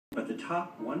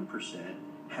top 1%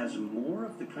 has more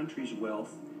of the country's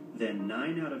wealth than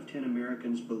 9 out of 10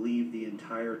 Americans believe the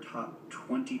entire top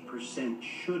 20%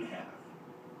 should have.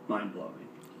 Mind-blowing.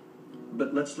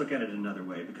 But let's look at it another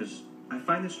way, because I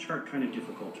find this chart kind of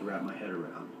difficult to wrap my head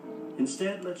around.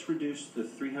 Instead, let's reduce the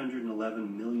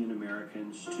 311 million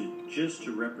Americans to just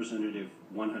a representative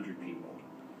 100 people.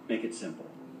 Make it simple.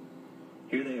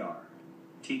 Here they are: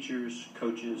 teachers,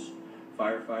 coaches,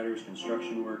 firefighters,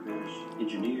 construction workers,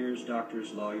 engineers,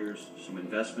 doctors, lawyers, some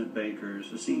investment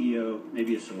bankers, a CEO,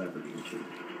 maybe a celebrity or two.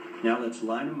 Now let's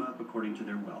line them up according to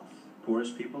their wealth.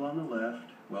 Poorest people on the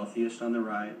left, wealthiest on the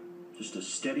right, just a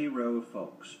steady row of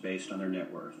folks based on their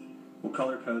net worth. We'll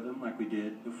color code them like we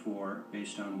did before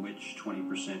based on which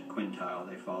 20% quintile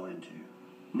they fall into.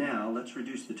 Now let's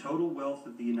reduce the total wealth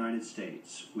of the United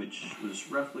States, which was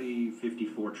roughly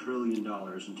 $54 trillion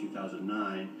in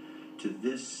 2009, to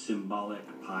this symbolic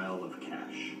pile of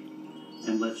cash.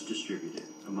 And let's distribute it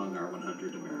among our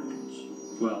 100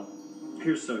 Americans. Well,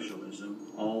 here's socialism,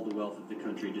 all the wealth of the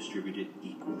country distributed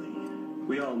equally.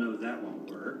 We all know that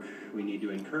won't work. We need to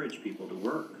encourage people to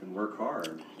work and work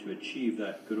hard to achieve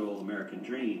that good old American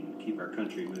dream and keep our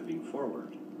country moving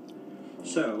forward.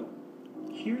 So,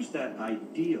 here's that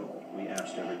ideal we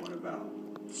asked everyone about.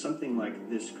 Something like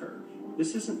this curve.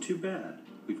 This isn't too bad.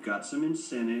 We've got some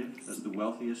incentive, as the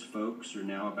wealthiest folks are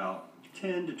now about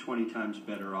 10 to 20 times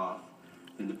better off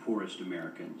than the poorest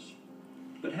Americans.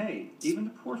 But hey, even the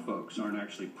poor folks aren't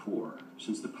actually poor,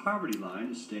 since the poverty line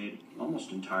has stayed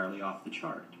almost entirely off the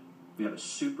chart. We have a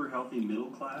super healthy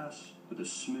middle class with a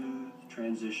smooth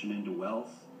transition into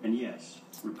wealth. And yes,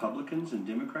 Republicans and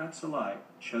Democrats alike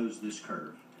chose this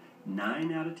curve.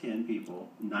 9 out of 10 people,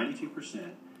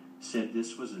 92%, said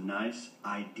this was a nice,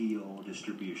 ideal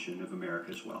distribution of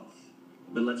America's wealth.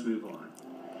 But let's move on.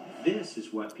 This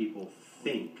is what people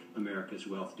think America's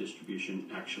wealth distribution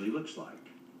actually looks like.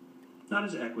 Not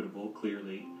as equitable,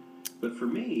 clearly, but for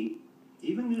me,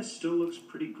 even this still looks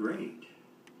pretty great.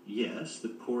 Yes, the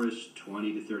poorest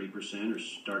 20 to 30% are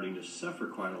starting to suffer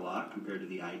quite a lot compared to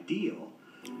the ideal,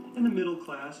 and the middle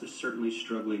class is certainly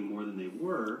struggling more than they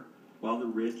were, while the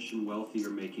rich and wealthy are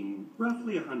making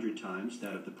roughly 100 times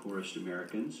that of the poorest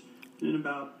Americans, and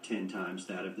about 10 times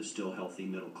that of the still healthy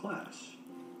middle class.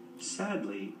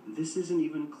 Sadly, this isn't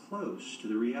even close to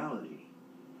the reality.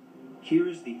 Here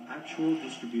is the actual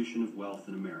distribution of wealth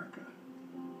in America.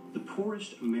 The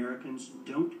poorest Americans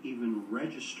don't even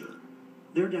register.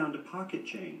 They're down to pocket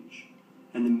change,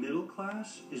 and the middle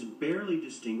class is barely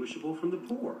distinguishable from the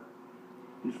poor.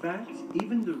 In fact,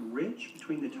 even the rich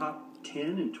between the top 10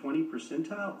 and 20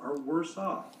 percentile are worse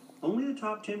off. Only the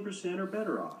top 10% are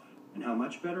better off. And how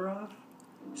much better off?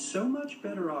 So much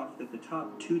better off that the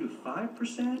top 2 to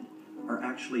 5% are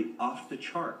actually off the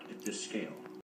chart at this scale.